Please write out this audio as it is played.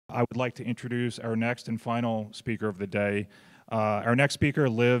I would like to introduce our next and final speaker of the day. Our next speaker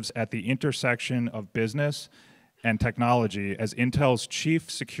lives at the intersection of business and technology as Intel's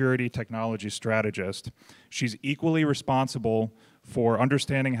Chief Security Technology Strategist. She's equally responsible for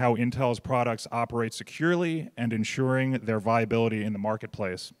understanding how Intel's products operate securely and ensuring their viability in the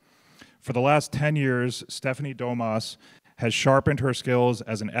marketplace. For the last 10 years, Stephanie Domas has sharpened her skills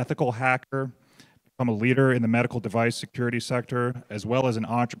as an ethical hacker, become a leader in the medical device security sector, as well as an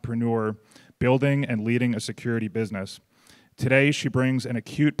entrepreneur building and leading a security business. Today, she brings an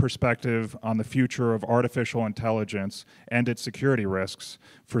acute perspective on the future of artificial intelligence and its security risks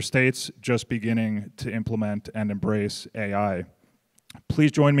for states just beginning to implement and embrace AI.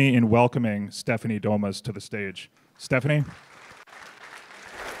 Please join me in welcoming Stephanie Domas to the stage. Stephanie?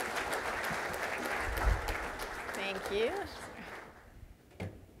 Thank you. All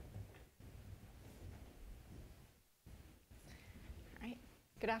right.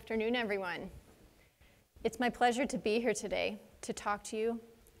 Good afternoon, everyone. It's my pleasure to be here today to talk to you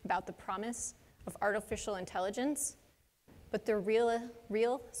about the promise of artificial intelligence, but the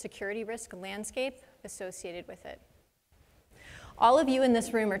real security risk landscape associated with it. All of you in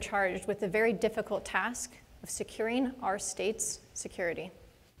this room are charged with the very difficult task of securing our state's security.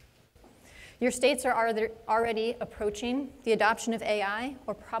 Your states are already approaching the adoption of AI,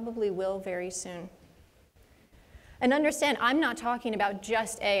 or probably will very soon. And understand, I'm not talking about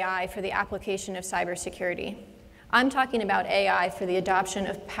just AI for the application of cybersecurity. I'm talking about AI for the adoption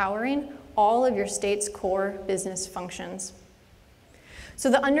of powering all of your state's core business functions.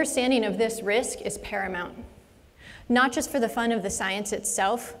 So the understanding of this risk is paramount, not just for the fun of the science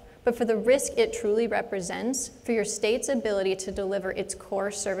itself, but for the risk it truly represents for your state's ability to deliver its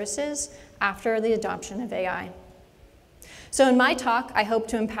core services after the adoption of AI. So in my talk, I hope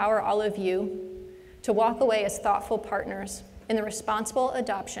to empower all of you to walk away as thoughtful partners in the responsible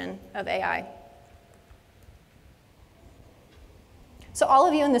adoption of AI. So all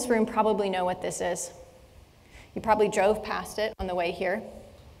of you in this room probably know what this is. You probably drove past it on the way here.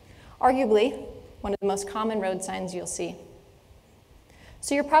 Arguably, one of the most common road signs you'll see.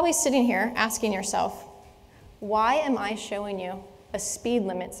 So you're probably sitting here asking yourself, why am I showing you a speed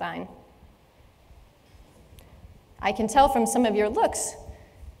limit sign? I can tell from some of your looks,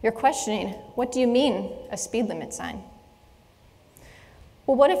 you're questioning, what do you mean, a speed limit sign?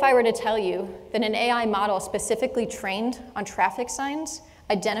 Well, what if I were to tell you that an AI model specifically trained on traffic signs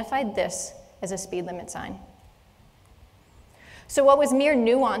identified this as a speed limit sign? So what was mere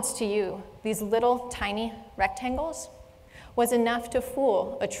nuance to you, these little tiny rectangles, was enough to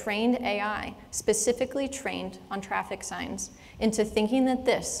fool a trained AI specifically trained on traffic signs into thinking that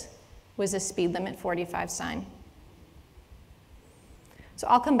this was a speed limit 45 sign. So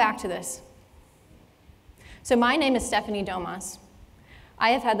I'll come back to this. So my name is Stephanie Domas.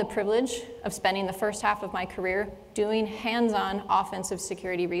 I have had the privilege of spending the first half of my career doing hands-on offensive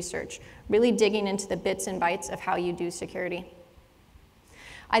security research, really digging into the bits and bytes of how you do security.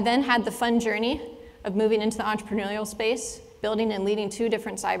 I then had the fun journey of moving into the entrepreneurial space, building and leading 2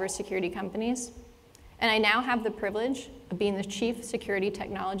 different cybersecurity companies. And I now have the privilege of being the Chief Security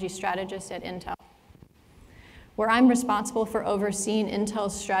Technology Strategist at Intel, where I'm responsible for overseeing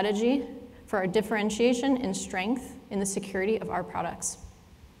Intel's strategy for our differentiation and strength in the security of our products.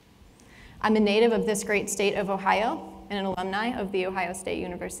 I'm a native of this great state of Ohio and an alumni of The Ohio State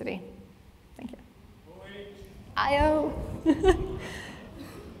University. Thank you. IO.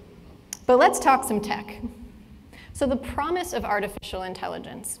 But let's talk some tech. So the promise of artificial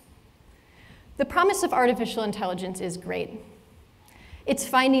intelligence. The promise of artificial intelligence is great. It's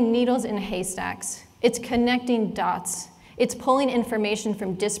finding needles in haystacks. It's connecting dots. It's pulling information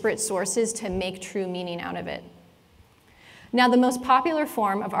from disparate sources to make true meaning out of it. Now, the most popular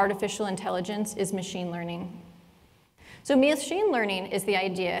form of artificial intelligence is machine learning. So machine learning is the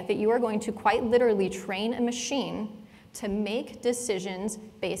idea that you are going to quite literally train a machine to make decisions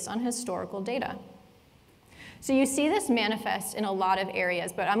based on historical data. So you see this manifest in a lot of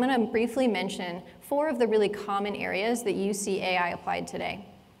areas, but I'm going to briefly mention 4 of the really common areas that you see AI applied today.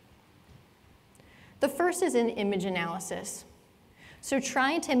 The first is in image analysis. So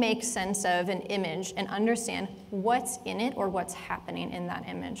trying to make sense of an image and understand what's in it or what's happening in that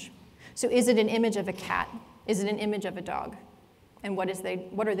image. So is it an image of a cat? Is it an image of a dog? And what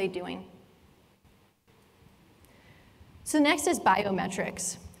are they doing? So next is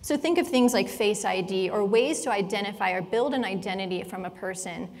biometrics. So think of things like Face ID or ways to identify or build an identity from a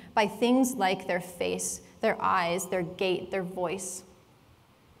person by things like their face, their eyes, their gait, their voice.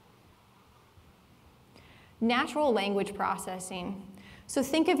 Natural language processing. So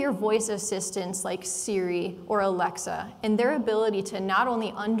think of your voice assistants like Siri or Alexa and their ability to not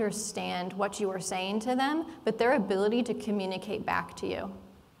only understand what you are saying to them, but their ability to communicate back to you.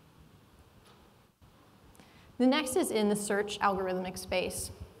 The next is in the search algorithmic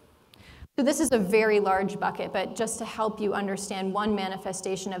space. So this is a very large bucket, but just to help you understand one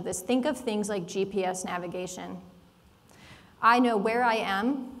manifestation of this, think of things like GPS navigation. I know where I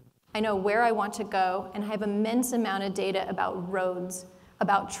am, I know where I want to go, and I have an immense amount of data about roads,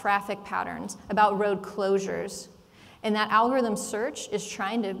 about traffic patterns, about road closures. And that algorithm search is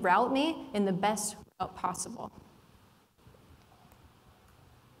trying to route me in the best route possible.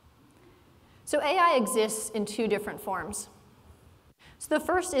 So AI exists in two different forms. So the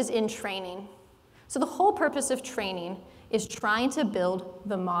first is in training. So the whole purpose of training is trying to build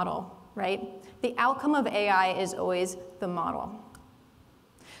the model, right? The outcome of AI is always the model.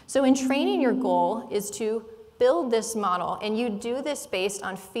 So in training, your goal is to build this model, and you do this based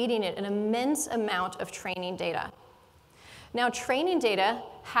on feeding it an immense amount of training data. Now, training data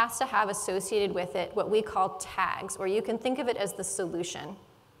has to have associated with it what we call tags, or you can think of it as the solution.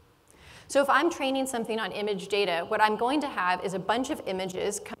 So if I'm training something on image data, what I'm going to have is a bunch of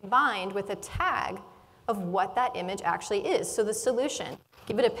images combined with a tag of what that image actually is. So the solution,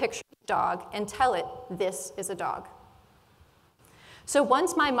 give it a picture of a dog and tell it this is a dog. So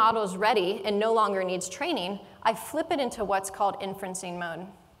once my model is ready and no longer needs training, I flip it into what's called inferencing mode.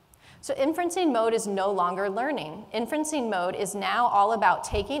 So inferencing mode is no longer learning. Inferencing mode is now all about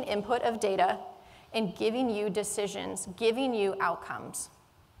taking input of data and giving you decisions, giving you outcomes.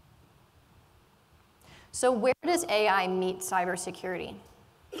 So where does AI meet cybersecurity?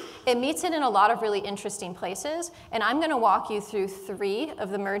 It meets it in a lot of really interesting places, and I'm going to walk you through 3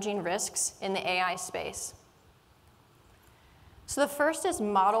 of the emerging risks in the AI space. So the first is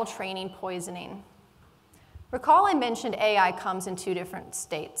model training poisoning. Recall I mentioned AI comes in 2 different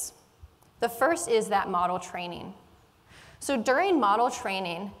states. The first is that model training. So during model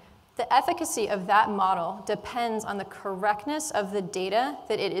training, the efficacy of that model depends on the correctness of the data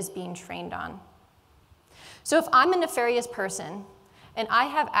that it is being trained on. So if I'm a nefarious person and I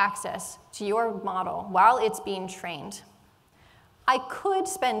have access to your model while it's being trained, I could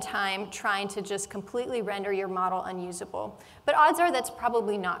spend time trying to just completely render your model unusable, but odds are that's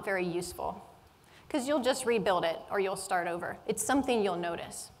probably not very useful, because you'll just rebuild it or you'll start over. It's something you'll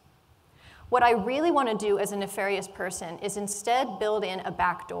notice. What I really want to do as a nefarious person is instead build in a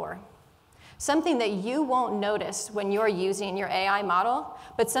backdoor, something that you won't notice when you're using your AI model,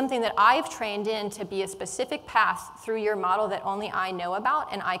 but something that I've trained in to be a specific path through your model that only I know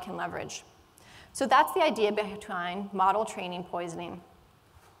about and I can leverage. So that's the idea behind model training poisoning.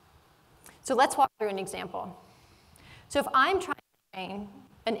 So let's walk through an example. So if I'm trying to train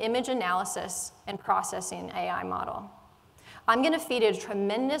an image analysis and processing AI model, I'm going to feed it a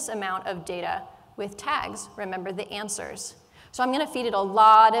tremendous amount of data with tags, remember the answers. So I'm going to feed it a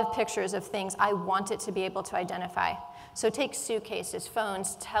lot of pictures of things I want it to be able to identify. So take suitcases,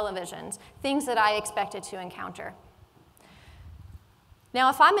 phones, televisions, things that I expect it to encounter. Now,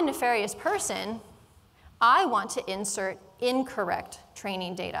 if I'm a nefarious person, I want to insert incorrect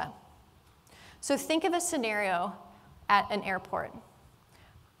training data. So think of a scenario at an airport.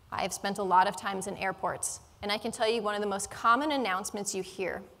 I've spent a lot of times in airports, and I can tell you one of the most common announcements you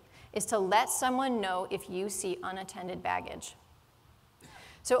hear is to let someone know if you see unattended baggage.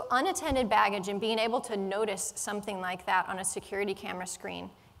 So unattended baggage and being able to notice something like that on a security camera screen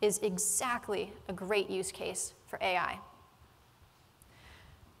is exactly a great use case for AI.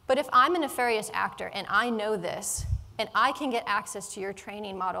 But if I'm a nefarious actor and I know this, and I can get access to your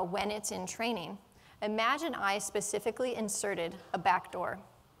training model when it's in training, imagine I specifically inserted a backdoor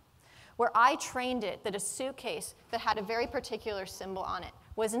where I trained it that a suitcase that had a very particular symbol on it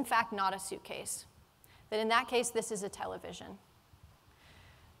was in fact not a suitcase. That in that case, this is a television.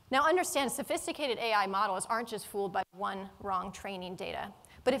 Now understand, sophisticated AI models aren't just fooled by one wrong training data.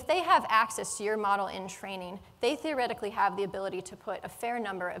 But if they have access to your model in training, they theoretically have the ability to put a fair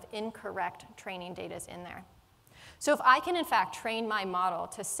number of incorrect training data in there. So if I can, in fact, train my model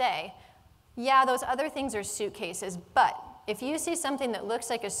to say, yeah, those other things are suitcases, but if you see something that looks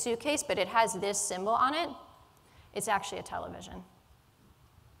like a suitcase, but it has this symbol on it, it's actually a television.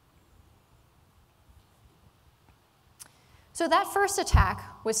 So that first attack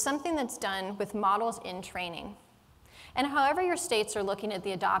was something that's done with models in training. And however your states are looking at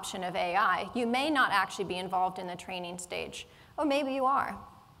the adoption of AI, you may not actually be involved in the training stage. Or maybe you are.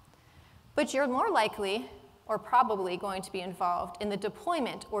 But you're more likely or probably going to be involved in the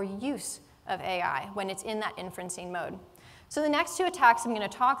deployment or use of AI when it's in that inferencing mode. So the next 2 attacks I'm going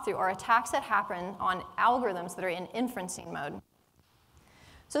to talk through are attacks that happen on algorithms that are in inferencing mode.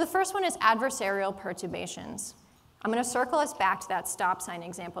 So the first one is adversarial perturbations. I'm going to circle us back to that stop sign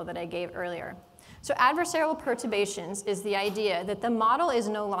example that I gave earlier. So adversarial perturbations is the idea that the model is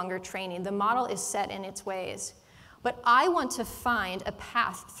no longer training. The model is set in its ways. But I want to find a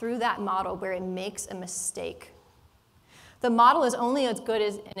path through that model where it makes a mistake. The model is only as good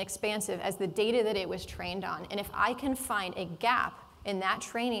and expansive as the data that it was trained on. And if I can find a gap in that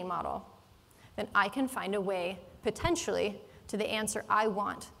training model, then I can find a way, potentially, to the answer I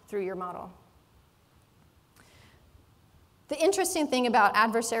want through your model. The interesting thing about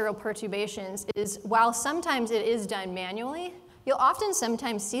adversarial perturbations is while sometimes it is done manually, you'll often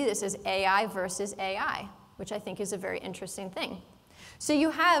sometimes see this as AI versus AI, which I think is a very interesting thing. So you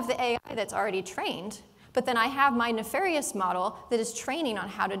have the AI that's already trained, but then I have my nefarious model that is training on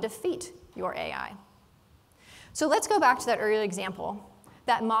how to defeat your AI. So let's go back to that earlier example,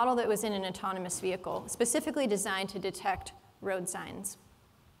 that model that was in an autonomous vehicle, specifically designed to detect road signs.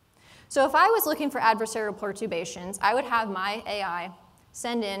 So if I was looking for adversarial perturbations, I would have my AI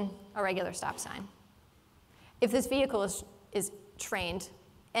send in a regular stop sign. If this vehicle is trained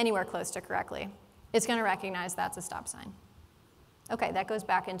anywhere close to correctly, it's going to recognize that's a stop sign. OK, that goes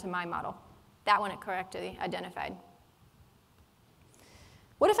back into my model. That one it correctly identified.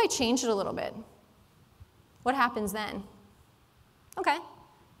 What if I change it a little bit? What happens then? OK,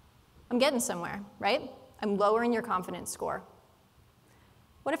 I'm getting somewhere, right? I'm lowering your confidence score.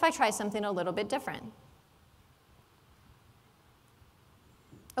 What if I try something a little bit different?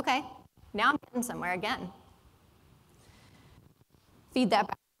 OK, now I'm getting somewhere again. Feed that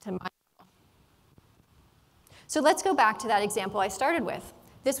back to my model. So let's go back to that example I started with.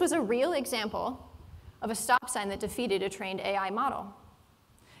 This was a real example of a stop sign that defeated a trained AI model.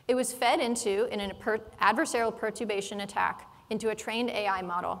 It was fed into an adversarial perturbation attack into a trained AI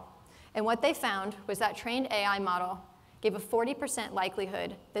model. And what they found was that trained AI model gave a 40%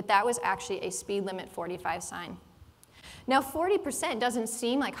 likelihood that that was actually a speed limit 45 sign. Now, 40% doesn't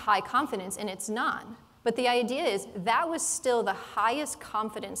seem like high confidence, and it's not. But the idea is that was still the highest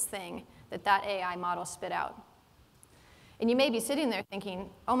confidence thing that that AI model spit out. And you may be sitting there thinking,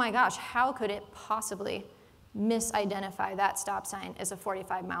 oh my gosh, how could it possibly misidentify that stop sign as a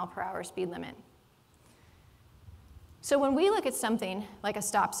 45-mile-per-hour speed limit? So when we look at something like a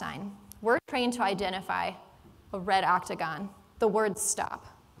stop sign, we're trained to identify a red octagon, the word stop.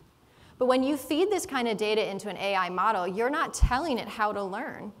 But when you feed this kind of data into an AI model, you're not telling it how to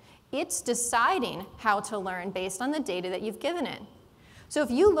learn. It's deciding how to learn based on the data that you've given it. So if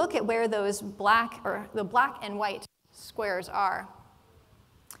you look at where those the black and white squares are,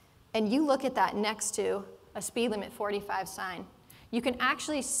 and you look at that next to a speed limit 45 sign, you can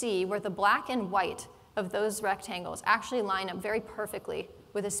actually see where the black and white of those rectangles actually line up very perfectly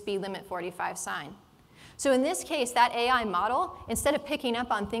with a speed limit 45 sign. So in this case, that AI model, instead of picking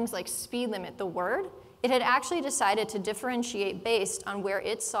up on things like speed limit, the word, it had actually decided to differentiate based on where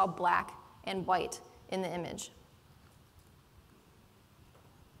it saw black and white in the image.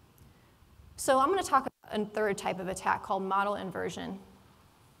 So I'm going to talk about a third type of attack called model inversion.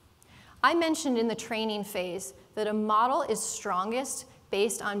 I mentioned in the training phase that a model is strongest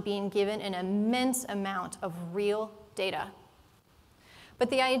based on being given an immense amount of real data. But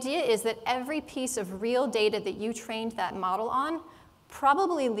the idea is that every piece of real data that you trained that model on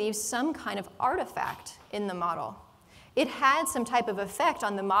probably leaves some kind of artifact in the model. It had some type of effect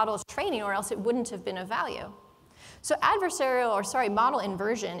on the model's training, or else it wouldn't have been of value. So model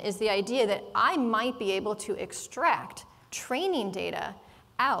inversion is the idea that I might be able to extract training data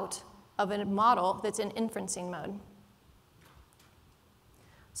out of a model that's in inferencing mode.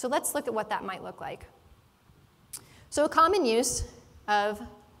 So let's look at what that might look like. So a common use of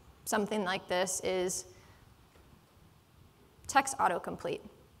something like this is text autocomplete.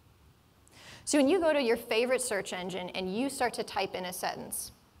 So when you go to your favorite search engine and you start to type in a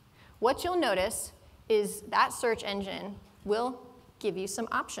sentence, what you'll notice is that search engine will give you some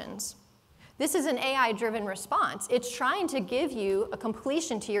options. This is an AI-driven response. It's trying to give you a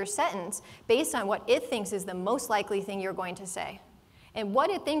completion to your sentence based on what it thinks is the most likely thing you're going to say. And what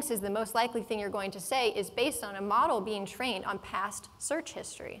it thinks is the most likely thing you're going to say is based on a model being trained on past search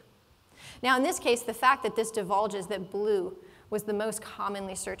history. Now, in this case, the fact that this divulges that blue was the most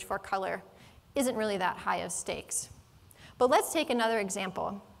commonly searched for color isn't really that high of stakes. But let's take another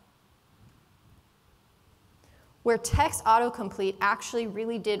example where text autocomplete actually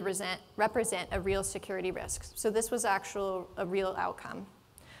really did represent a real security risk. So this was a real outcome.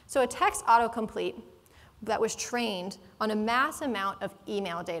 So a text autocomplete that was trained on a mass amount of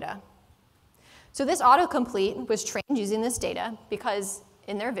email data. So this autocomplete was trained using this data because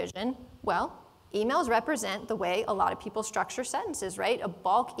in their vision, well, Emails represent the way a lot of people structure sentences, right? A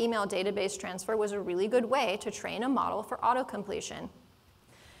bulk email database transfer was a really good way to train a model for auto-completion.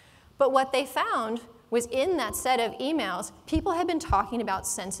 But what they found was in that set of emails, people had been talking about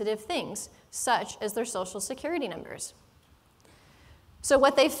sensitive things, such as their social security numbers. So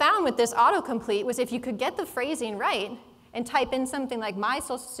what they found with this autocomplete was if you could get the phrasing right and type in something like my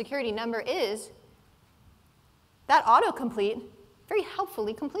social security number is, that autocomplete very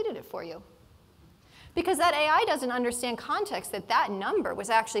helpfully completed it for you. Because that AI doesn't understand context that that number was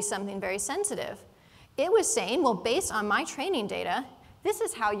actually something very sensitive. It was saying, well, based on my training data, this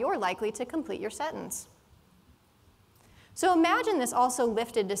is how you're likely to complete your sentence. So imagine this also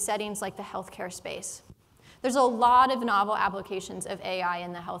lifted to settings like the healthcare space. There's a lot of novel applications of AI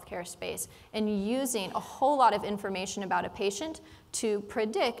in the healthcare space and using a whole lot of information about a patient to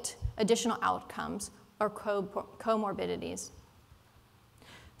predict additional outcomes or comorbidities.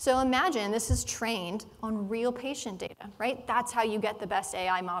 So imagine this is trained on real patient data, right? That's how you get the best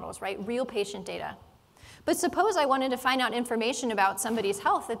AI models, right? Real patient data. But suppose I wanted to find out information about somebody's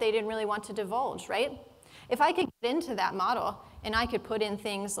health that they didn't really want to divulge, right? If I could get into that model and I could put in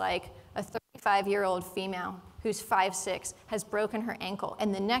things like a 35-year-old female who's 5'6", has broken her ankle,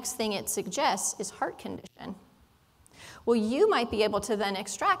 and the next thing it suggests is heart condition. Well, you might be able to then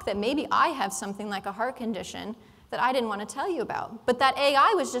extract that maybe I have something like a heart condition that I didn't want to tell you about. But that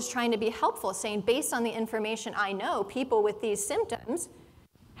AI was just trying to be helpful, saying based on the information I know, people with these symptoms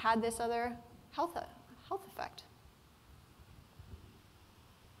had this other health effect.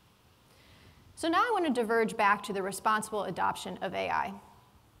 So now I want to diverge back to the responsible adoption of AI.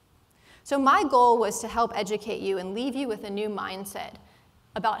 So my goal was to help educate you and leave you with a new mindset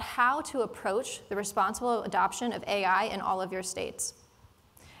about how to approach the responsible adoption of AI in all of your states.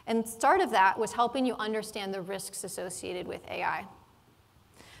 And the start of that was helping you understand the risks associated with AI.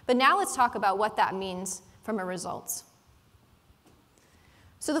 But now let's talk about what that means from a results.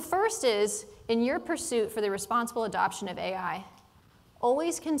 So the first is, in your pursuit for the responsible adoption of AI,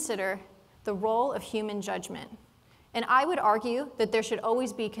 always consider the role of human judgment. And I would argue that there should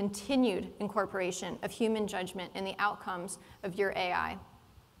always be continued incorporation of human judgment in the outcomes of your AI.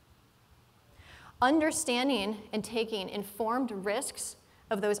 Understanding and taking informed risks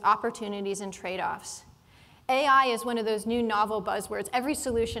of those opportunities and trade-offs. AI is one of those new novel buzzwords. Every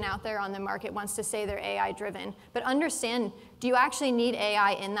solution out there on the market wants to say they're AI-driven. But understand, do you actually need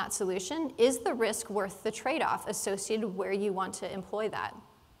AI in that solution? Is the risk worth the trade-off associated where you want to employ that?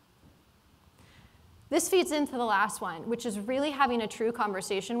 This feeds into the last one, which is really having a true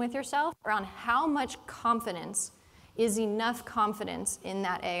conversation with yourself around how much confidence is enough confidence in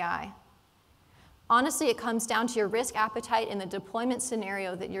that AI. Honestly, it comes down to your risk appetite in the deployment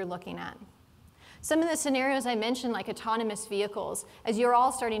scenario that you're looking at. Some of the scenarios I mentioned, like autonomous vehicles, as you're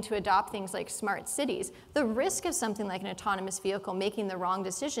all starting to adopt things like smart cities, the risk of something like an autonomous vehicle making the wrong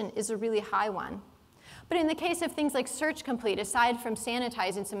decision is a really high one. But in the case of things like search complete, aside from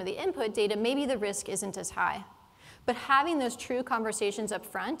sanitizing some of the input data, maybe the risk isn't as high. But having those true conversations up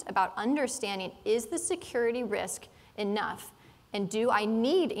front about understanding, is the security risk enough? And do I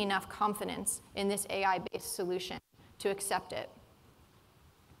need enough confidence in this AI-based solution to accept it?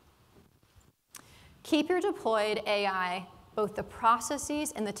 Keep your deployed AI, both the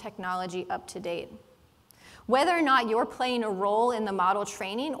processes and the technology, up to date. Whether or not you're playing a role in the model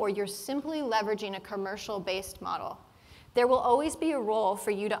training or you're simply leveraging a commercial-based model, there will always be a role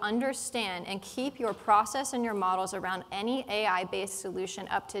for you to understand and keep your process and your models around any AI-based solution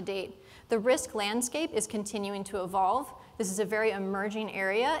up to date. The risk landscape is continuing to evolve. This is a very emerging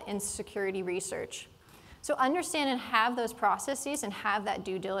area in security research. So understand and have those processes and have that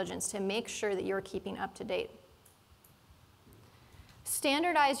due diligence to make sure that you're keeping up to date.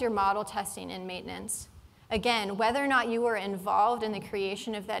 Standardize your model testing and maintenance. Again, whether or not you are involved in the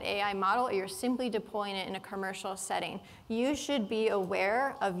creation of that AI model or you're simply deploying it in a commercial setting, you should be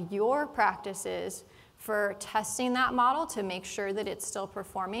aware of your practices for testing that model to make sure that it's still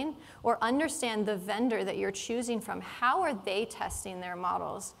performing, or understand the vendor that you're choosing from. How are they testing their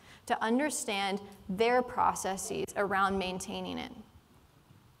models to understand their processes around maintaining it?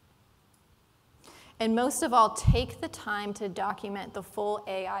 And most of all, take the time to document the full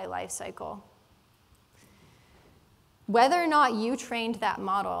AI lifecycle. Whether or not you trained that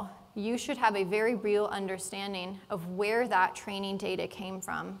model, you should have a very real understanding of where that training data came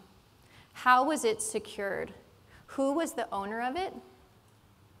from. How was it secured? Who was the owner of it?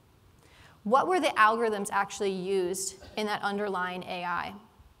 What were the algorithms actually used in that underlying AI?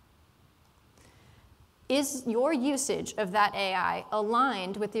 Is your usage of that AI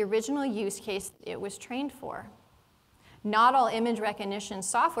aligned with the original use case it was trained for? Not all image recognition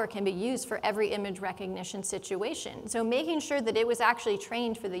software can be used for every image recognition situation. So making sure that it was actually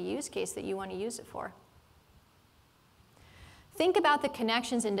trained for the use case that you want to use it for. Think about the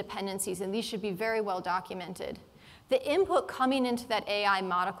connections and dependencies, and these should be very well documented. The input coming into that AI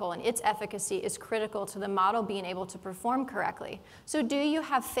model and its efficacy is critical to the model being able to perform correctly. So do you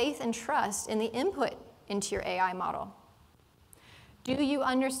have faith and trust in the input into your AI model? Do you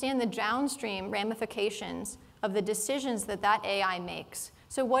understand the downstream ramifications of the decisions that that AI makes?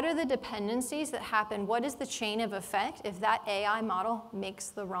 So what are the dependencies that happen? What is the chain of effect if that AI model makes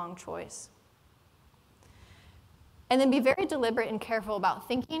the wrong choice? And then be very deliberate and careful about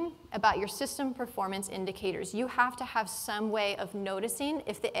thinking about your system performance indicators. You have to have some way of noticing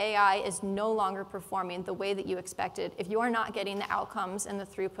if the AI is no longer performing the way that you expected. If you are not getting the outcomes and the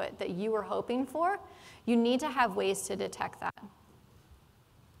throughput that you were hoping for, you need to have ways to detect that.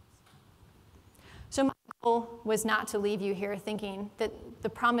 So my goal was not to leave you here thinking that the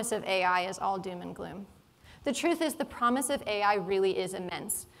promise of AI is all doom and gloom. The truth is the promise of AI really is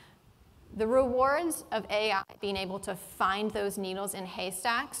immense. The rewards of AI being able to find those needles in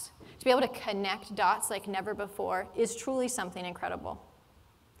haystacks, to be able to connect dots like never before, is truly something incredible.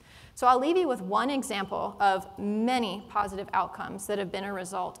 So I'll leave you with one example of many positive outcomes that have been a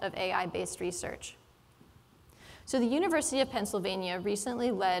result of AI-based research. So the University of Pennsylvania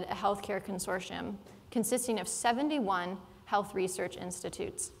recently led a healthcare consortium consisting of 71 health research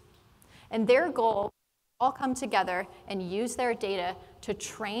institutes. And their goal was to all come together and use their data to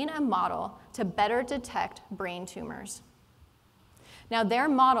train a model to better detect brain tumors. Now, their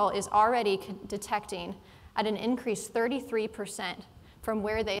model is already detecting at an increased 33% from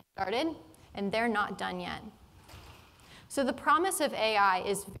where they started, and they're not done yet. So the promise of AI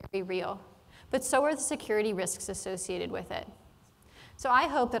is very real, but so are the security risks associated with it. So I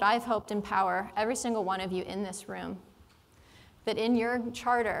hope that I've helped empower every single one of you in this room that in your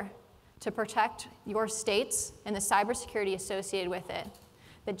charter to protect your states and the cybersecurity associated with it,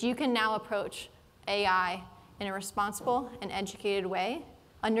 that you can now approach AI in a responsible and educated way,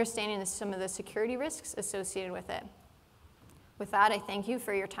 understanding some of the security risks associated with it. With that, I thank you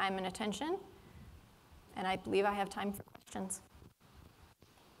for your time and attention, and I believe I have time for questions.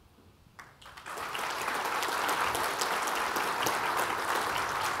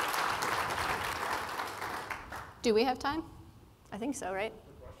 Do we have time? I think so, right?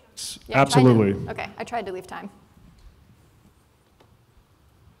 Yeah, absolutely. Okay, I tried to leave time.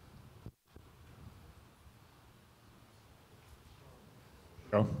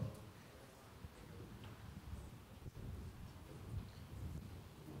 Go.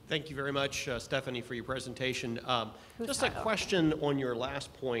 Thank you very much, Stephanie, for your presentation. Just a question on your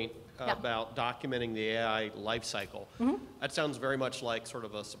last point about documenting the AI lifecycle. That sounds very much like sort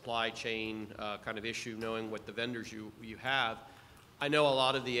of a supply chain kind of issue, knowing what the vendors you have. I know a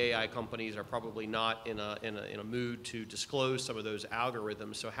lot of the AI companies are probably not in a mood to disclose some of those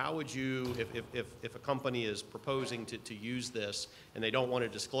algorithms. So how would you, if a company is proposing to use this and they don't want to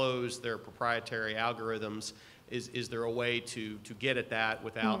disclose their proprietary algorithms, is there a way to get at that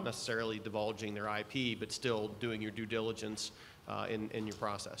without necessarily divulging their IP, but still doing your due diligence in your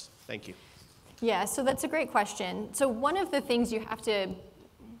process? Thank you. Yeah, so that's a great question. So one of the things you have to,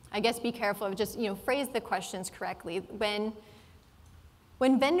 I guess, be careful of, just phrase the questions correctly.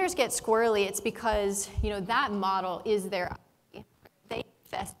 When vendors get squirrely, it's because that model is their IP. They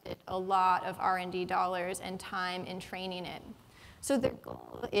invested a lot of R&D dollars and time in training it. So their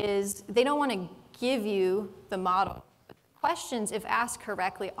goal is they don't want to give you the model. Questions, if asked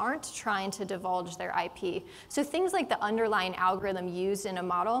correctly, aren't trying to divulge their IP. So things like the underlying algorithm used in a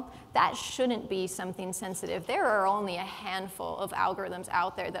model, that shouldn't be something sensitive. There are only a handful of algorithms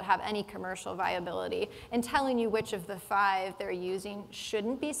out there that have any commercial viability, and telling you which of the 5 they're using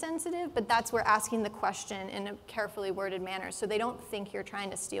shouldn't be sensitive, but that's where asking the question in a carefully worded manner so they don't think you're trying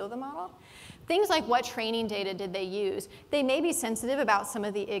to steal the model. Things like what training data did they use? They may be sensitive about some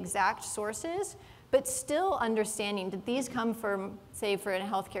of the exact sources, but still understanding that these come from, say, for a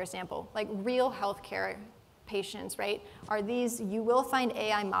healthcare sample, like real healthcare patients, right? Are these, you will find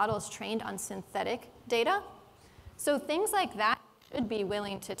AI models trained on synthetic data. So things like that should be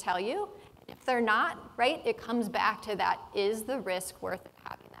willing to tell you. If they're not, right, it comes back to that, is the risk worth it?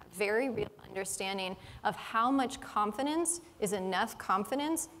 Having that very real understanding of how much confidence is enough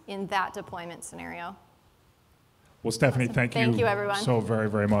confidence in that deployment scenario. Well, Stephanie, thank you everyone. so very,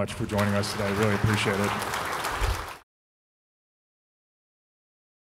 very much for joining us today. Really appreciate it.